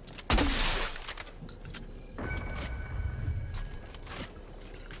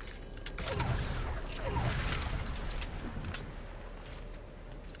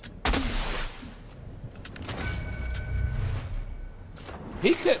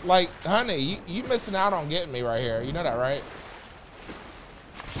 He could, like, honey, you missing out on getting me right here. You know that, right?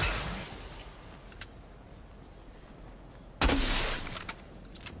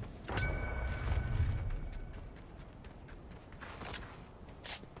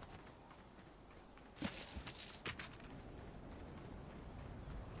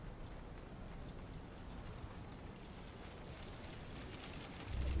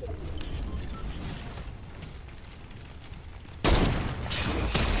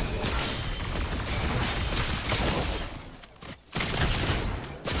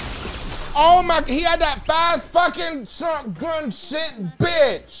 Oh my, he had that fast fucking shotgun shit,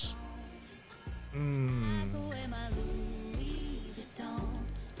 bitch.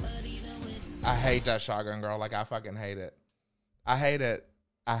 I hate that shotgun, girl. Like, I fucking hate it. I hate it.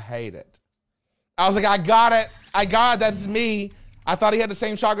 I hate it. I was like, I got it. I got it. That's me. I thought he had the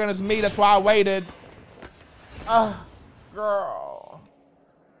same shotgun as me. That's why I waited. Girl. Girl.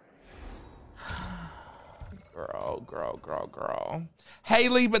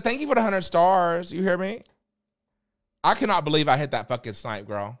 Haley, but thank you for the 100 stars. You hear me? I cannot believe I hit that fucking snipe,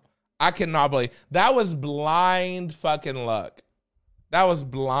 girl. I cannot believe. That was blind fucking luck. That was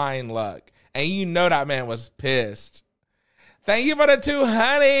blind luck. And you know that man was pissed. Thank you for the 2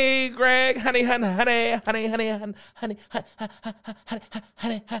 honey, Greg. Honey.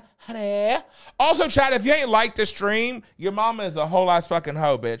 Also, chat, if you ain't liked the stream, your mama is a whole ass fucking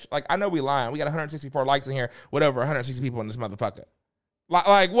hoe, bitch. Like, I know we lying. We got 164 likes in here with over 160 people in this motherfucker.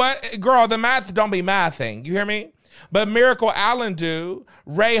 Like what? Girl, the math don't be mathing. You hear me? But Miracle Allen do.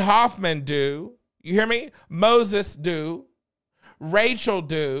 Ray Hoffman do. You hear me? Moses do. Rachel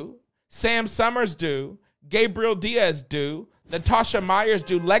do. Sam Summers do. Gabriel Diaz do. Natasha Myers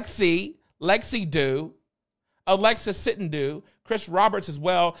do. Lexi do. Alexa Sitton do. Chris Roberts as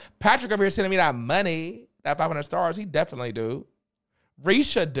well. Patrick over here sending me that money. That 500 stars. He definitely do.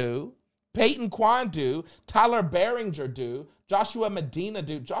 Risha do. Peyton Kwan do. Tyler Behringer do. Joshua Medina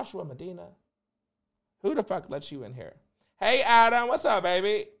do. Joshua Medina. Who the fuck lets you in here? Hey, Adam. What's up,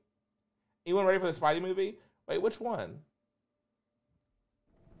 baby? Anyone ready for the Spidey movie? Wait, which one?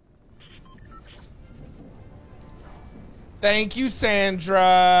 Thank you,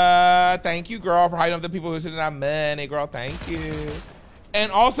 Sandra. Thank you, girl, for hiding up the people who sitting on money, girl. Thank you. And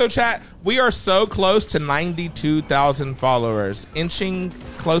also, chat, we are so close to 92,000 followers, inching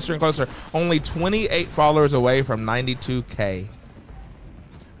closer and closer. Only 28 followers away from 92K.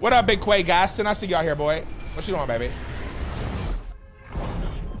 What up, Big Quay Gaston? I see you out here, boy. What you doing, baby?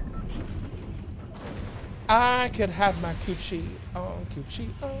 I could have my coochie on, coochie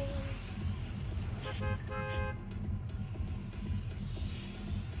on.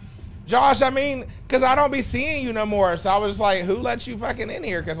 Josh, I mean, because I don't be seeing you no more. So I was just like, who let you fucking in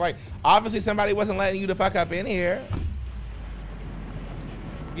here? Because, like, obviously somebody wasn't letting you the fuck up in here.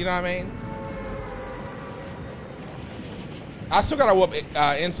 You know what I mean? I still got to whoop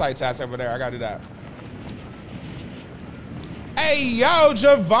Insights ass over there. I got to do that. Hey, yo,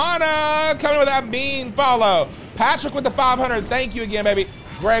 Giovanna, coming with that mean follow. Patrick with the 500. Thank you again, baby.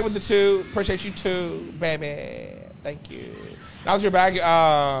 Greg with the 2. Appreciate you too, baby. Thank you. Now that you're back,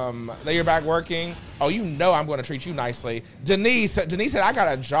 that you're back working, oh, you know I'm going to treat you nicely. Denise said, I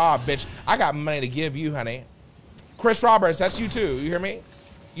got a job, bitch. I got money to give you, honey. Chris Roberts, that's you too. You hear me?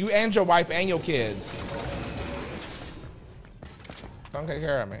 You and your wife and your kids. Don't take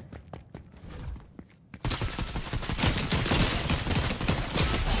care of me.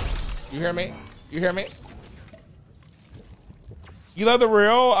 You hear me? You hear me? You love the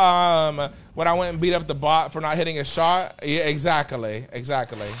real? When I went and beat up the bot for not hitting a shot? Yeah, exactly.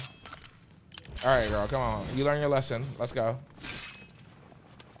 Exactly. All right, girl, come on. You learn your lesson. Let's go.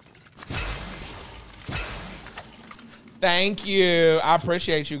 Thank you. I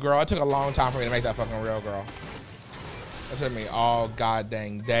appreciate you, girl. It took a long time for me to make that fucking real, girl. It took me all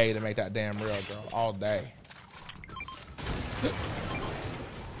goddamn day to make that damn real, girl. All day.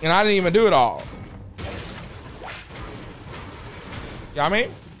 And I didn't even do it all. You know what I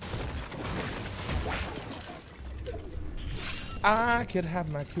mean? I could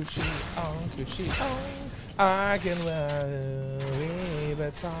have my coochie on. I can Louis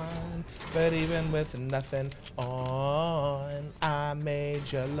Vuitton, but even with nothing on, I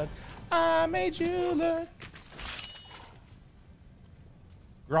made you look. I made you look.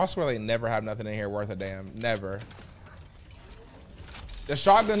 Girl, I swear they never have nothing in here worth a damn. Never. The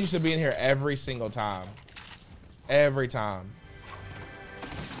shotgun used to be in here every single time. Every time.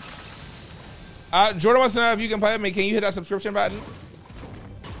 Jordan wants to know if you can play with me. Can you hit that subscription button?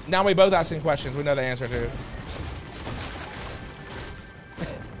 Now we both asking questions. We know the answer to.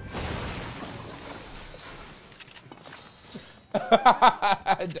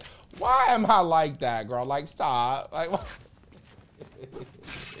 Why am I like that, girl? Like, stop. Like, what?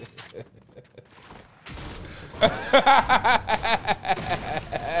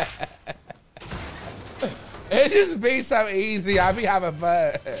 It just be so easy. I be having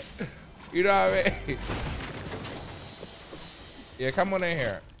fun. You know what I mean? Yeah, come on in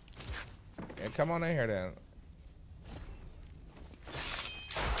here. Yeah, come on in here then.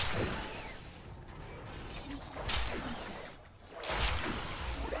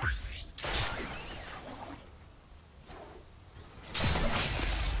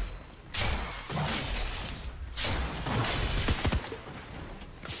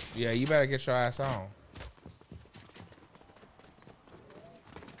 Yeah, you better get your ass on.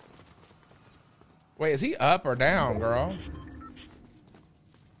 Wait, is he up or down, girl?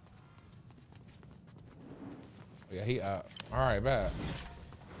 Yeah, he up. All right, bet.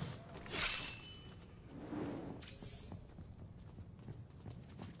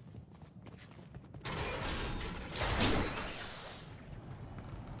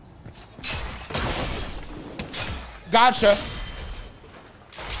 Gotcha.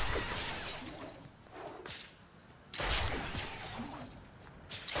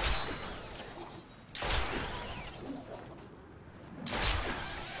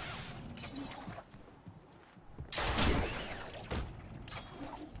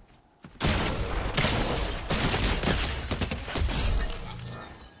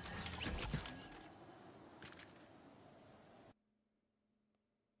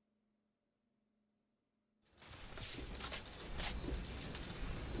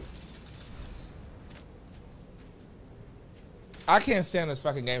 I can't stand this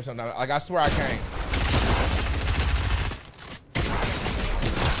fucking game sometimes. Like, I swear I can't.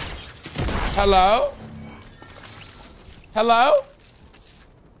 Hello? Hello?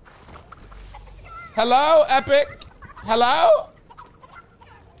 Hello, Epic? Hello?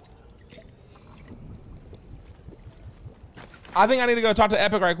 I think I need to go talk to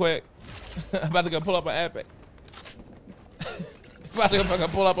Epic right quick. I'm about to go pull up on Epic. About to go fucking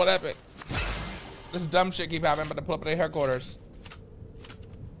pull up on Epic. This dumb shit keep happening. I'm about to pull up at their headquarters.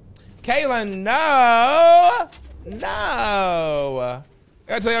 Kaylin, no, no. I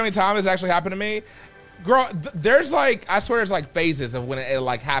gotta tell you how many times it's actually happened to me. Girl, there's like, I swear there's like phases of when it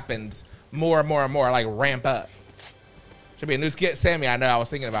like happens more and more and more, like ramp up. Should be a new skit, Sammy, I know, I was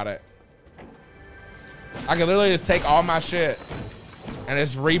thinking about it. I could literally just take all my shit and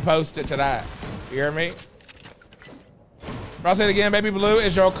just repost it to that. You hear me? I'll say it again, Baby Blue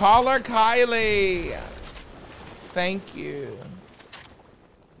is your caller, Kylie. Thank you.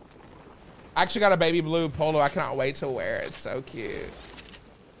 I actually got a Baby Blue polo. I cannot wait to wear it. It's so cute.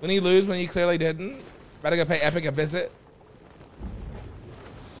 When you lose, when you clearly didn't. Better go pay Epic a visit.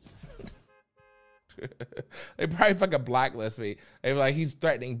 They probably fucking blacklist me. They were like, he's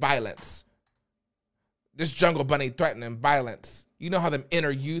threatening violence. This jungle bunny threatening violence. You know how them the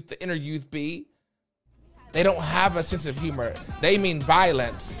inner youth be? They don't have a sense of humor. They mean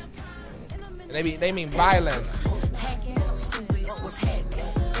violence. They mean violence.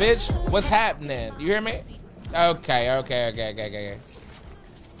 Bitch, what's happening? You hear me? Okay.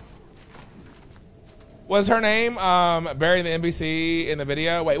 Was her name Barry the NPC in the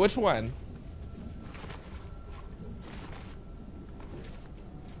video? Wait, which one?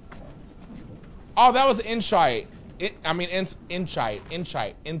 Oh, that was insight. Insight.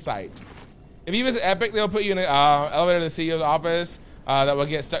 If you visit Epic, they'll put you in an elevator to the CEO's office that will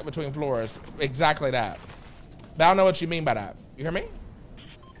get stuck between floors. Exactly that. But I don't know what you mean by that. You hear me?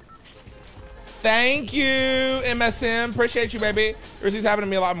 Thank you, MSM. Appreciate you, baby. This is happening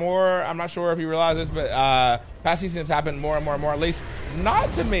to me a lot more. I'm not sure if you realize this, but past seasons happen more and more and more. At least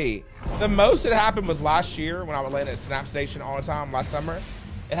not to me. The most it happened was last year when I was laying at Snap Station all the time last summer.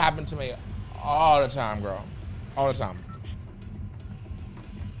 It happened to me all the time, girl. All the time.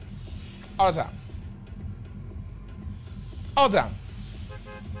 All the time. All the time.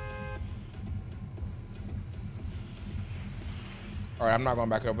 All right, I'm not going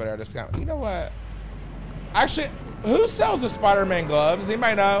back over there. Discount. You know what? Actually, who sells the Spider-Man gloves? Does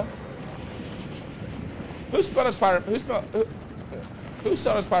anybody know? Who sold the Spider-Man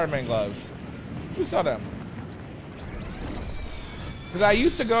gloves? Who sold them? Because I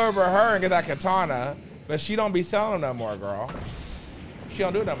used to go over her and get that katana, but she don't be selling them no more, girl. She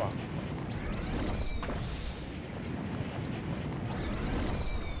don't do it no more.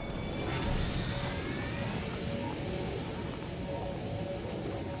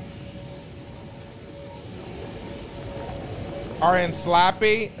 Are in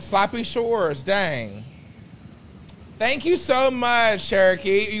Slappy Shores, dang. Thank you so much,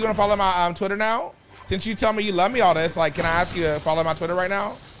 Cherokee. Are you gonna follow my Twitter now? Since you tell me you love me all this, like, can I ask you to follow my Twitter right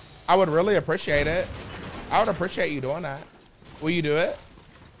now? I would really appreciate it. I would appreciate you doing that. Will you do it?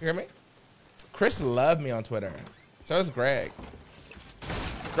 You hear me? Chris loved me on Twitter. So is Greg.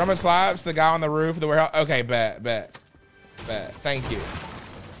 Drummond Slaps, the guy on the roof of the warehouse. Okay, bet. Thank you.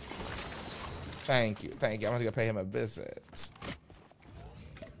 Thank you. I'm gonna go pay him a visit.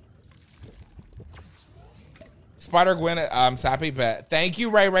 Spider-Gwen, Sappy, bet. Thank you,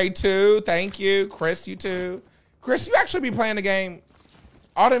 Ray too. Thank you. Chris, you too. Chris, you actually be playing the game.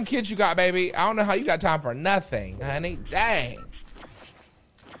 All them kids you got, baby. I don't know how you got time for nothing, honey. Dang.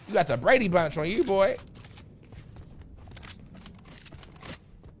 You got the Brady Bunch on you, boy.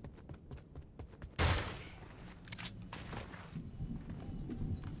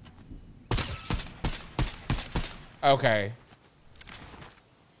 Okay.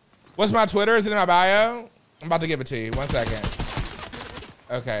 What's my Twitter? Is it in my bio? I'm about to give it to you. 1 second.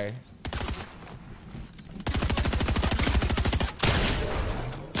 Okay.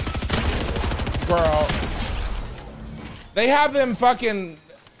 Girl. They have them fucking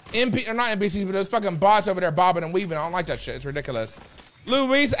or not NPCs, but those fucking bots over there bobbing and weaving. I don't like that shit. It's ridiculous.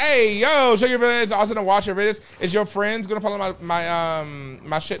 Luis, hey, yo, show your videos. Also, don't watch your videos. Is your friends gonna follow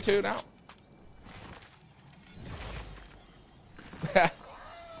my shit too now?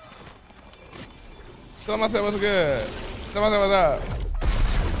 Someone said what's good. Someone said what's up.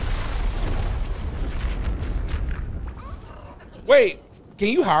 Wait, can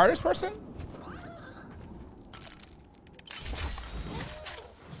you hire this person?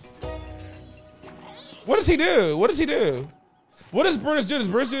 What does he do? What does he do? What does Brutus do? Does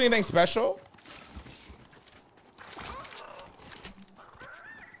Brutus do anything special?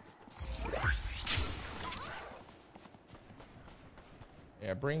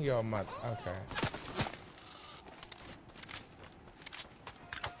 Yeah, bring your mother. Okay.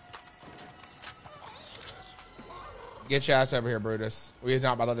 Get your ass over here, Brutus. We're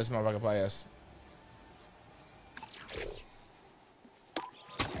not about to let this motherfucker play us.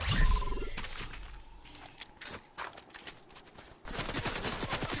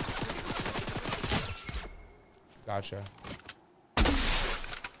 Gotcha.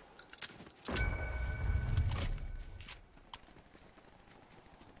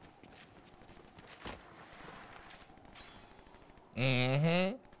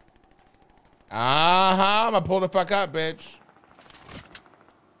 Mm-hmm. I'm gonna pull the fuck up, bitch.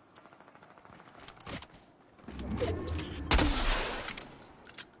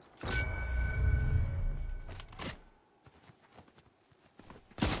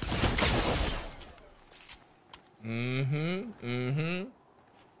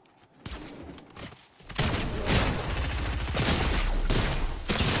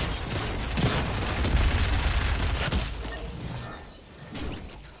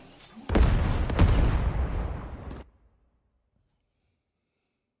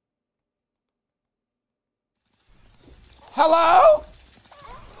 Hello?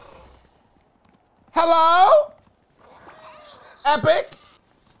 Hello? Epic?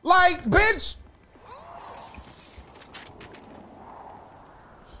 Like, bitch.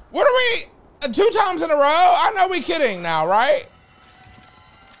 What are we, 2 times in a row? I know we kidding now, right?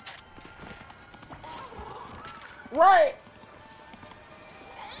 Right.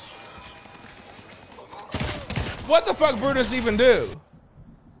 What the fuck Brutus even do?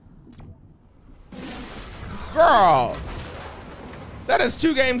 Girl, that is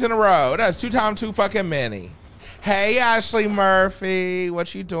 2 games in a row. That is 2 times 2 fucking many. Hey, Ashley Murphy.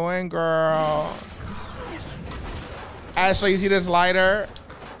 What you doing, girl? Ashley, you see this lighter?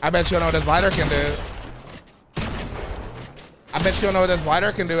 I bet you don't know what this lighter can do. I bet you don't know what this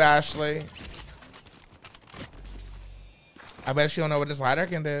lighter can do, Ashley. I bet you don't know what this lighter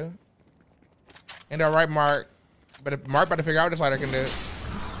can do. Ain't that right, Mark? But Mark about to figure out what this lighter can do.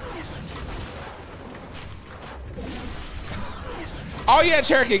 Oh yeah,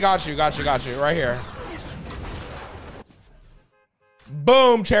 Cherokee, got you, right here.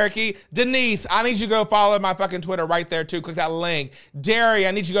 Boom, Cherokee. Denise, I need you to go follow my fucking Twitter right there too. Click that link. Derry,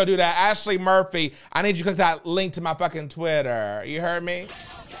 I need you to go do that. Ashley Murphy, I need you to click that link to my fucking Twitter. You heard me?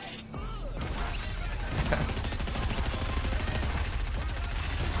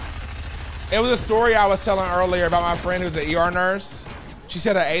 It was a story I was telling earlier about my friend who's an ER nurse. She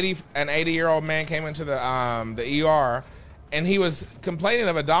said an 80-year-old man came into the ER and he was complaining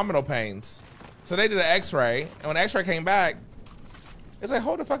of abdominal pains. So they did an x-ray, and when the x-ray came back, it's like,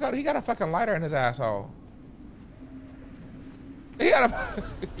 hold the fuck up, he got a fucking lighter in his asshole. He had a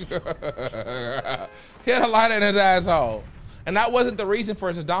lighter in his asshole. And that wasn't the reason for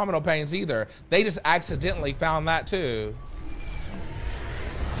his abdominal pains either. They just accidentally found that too.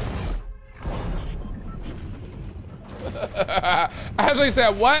 I actually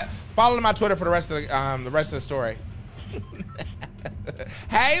said, what? Follow my Twitter for the rest of the story.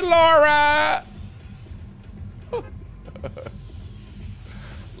 Hey, Laura.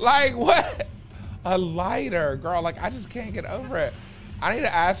 Like, what? A lighter, girl. Like, I just can't get over it. I need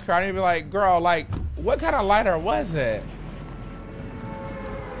to ask her. I need to be like, girl, like, what kind of lighter was it?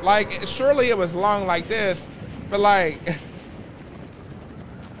 Like, surely it was long like this, but like,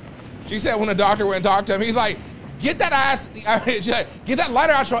 she said when the doctor went and talked to him, he's like, get that ass, get that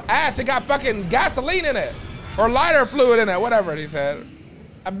lighter out your ass. It got fucking gasoline in it or lighter fluid in it, whatever he said.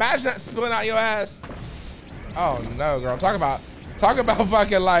 Imagine that spilling out your ass. Oh no, girl. Talk about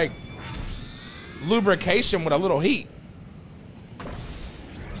fucking like lubrication with a little heat.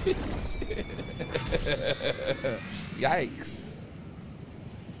 Yikes.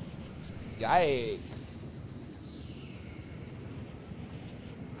 Yikes.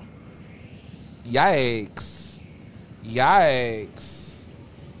 Yikes. Yikes.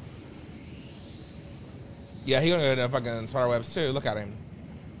 Yeah, he gonna go to fucking spiderwebs too. Look at him.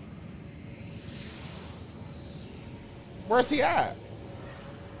 Where's he at?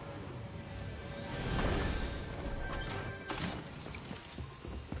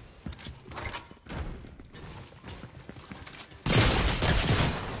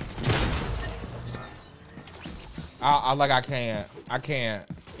 I can't.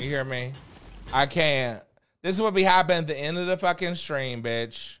 You hear me? I can't. This is what be happening at the end of the fucking stream,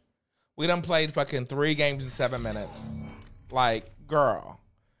 bitch. We done played fucking 3 games in 7 minutes. Like, girl.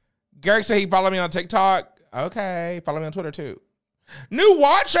 Garrick said he followed me on TikTok. Okay, follow me on Twitter too. New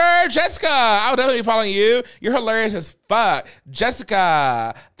watcher, Jessica. I'll definitely be following you. You're hilarious as fuck.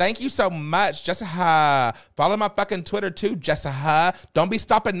 Jessica, thank you so much, Jessica. Follow my fucking Twitter too, Jessica. Don't be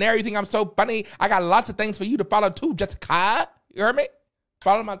stopping there. You think I'm so funny? I got lots of things for you to follow too, Jessica. You heard me?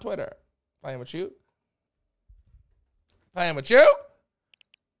 Follow my Twitter. Playing with you. Playing with you.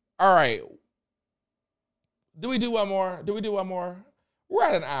 All right. Do we do one more? Do we do one more? We're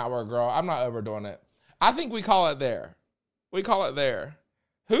at an hour, girl. I'm not overdoing it. I think we call it there. We call it there.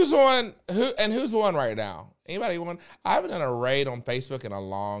 Who's on? Who's on right now? Anybody on? I haven't done a raid on Facebook in a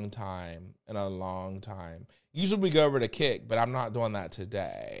long time. Usually we go over to Kick, but I'm not doing that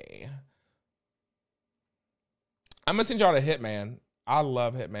today. I'm gonna send y'all to Hitman. I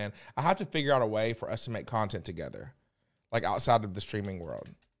love Hitman. I have to figure out a way for us to make content together, like outside of the streaming world.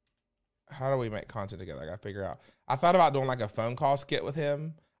 How do we make content together? I gotta figure out. I thought about doing like a phone call skit with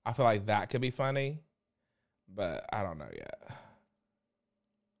him. I feel like that could be funny, but I don't know yet.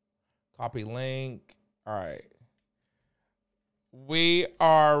 Copy link. All right. We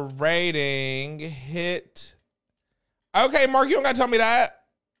are rating Hit. Okay, Mark, you don't gotta tell me that.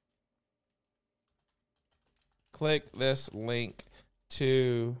 Click this link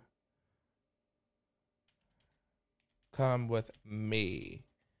to come with me.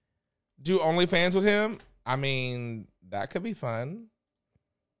 Do OnlyFans with him? I mean, that could be fun.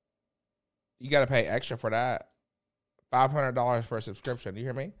 You got to pay extra for that. $500 for a subscription. You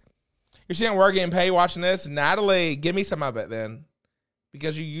hear me? You're seeing we're getting paid watching this? Natalie, give me some of it then.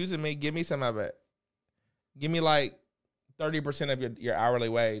 Because you're using me, give me some of it. Give me like 30% of your hourly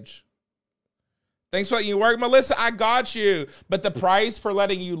wage. Thanks for letting you work. Melissa, I got you. But the price for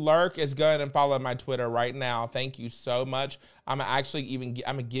letting you lurk is go ahead and follow my Twitter right now. Thank you so much. I'm going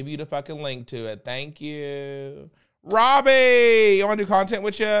to give you the fucking link to it. Thank you. Robbie, you want to do content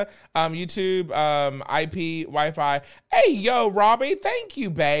with you? YouTube, IP, Wi-Fi. Hey, yo, Robbie, thank you,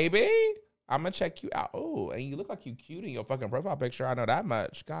 baby. I'm going to check you out. Oh, and you look like you cute in your fucking profile picture. I know that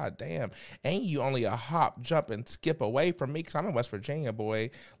much. God damn. Ain't you only a hop, jump, and skip away from me because I'm in West Virginia, boy.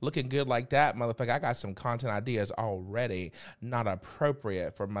 Looking good like that, motherfucker. I got some content ideas already. Not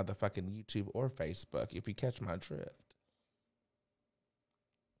appropriate for motherfucking YouTube or Facebook, if you catch my drift.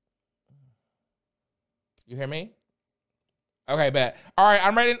 You hear me? Okay, bet. All right,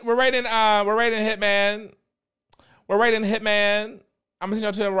 we're rating Hitman. We're rating Hitman. I'm gonna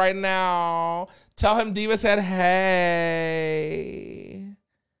send it to him right now. Tell him Diva said hey.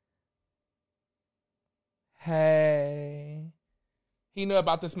 Hey. He knew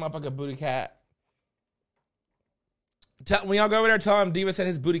about this motherfucker booty cat. When y'all go over there, tell him Diva said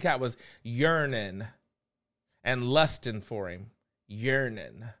his booty cat was yearning and lusting for him.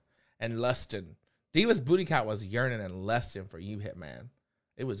 Yearning and lusting. Diva's booty cat was yearning and lusting for you, Hitman.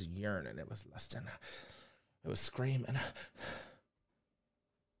 It was yearning. It was lusting. It was screaming.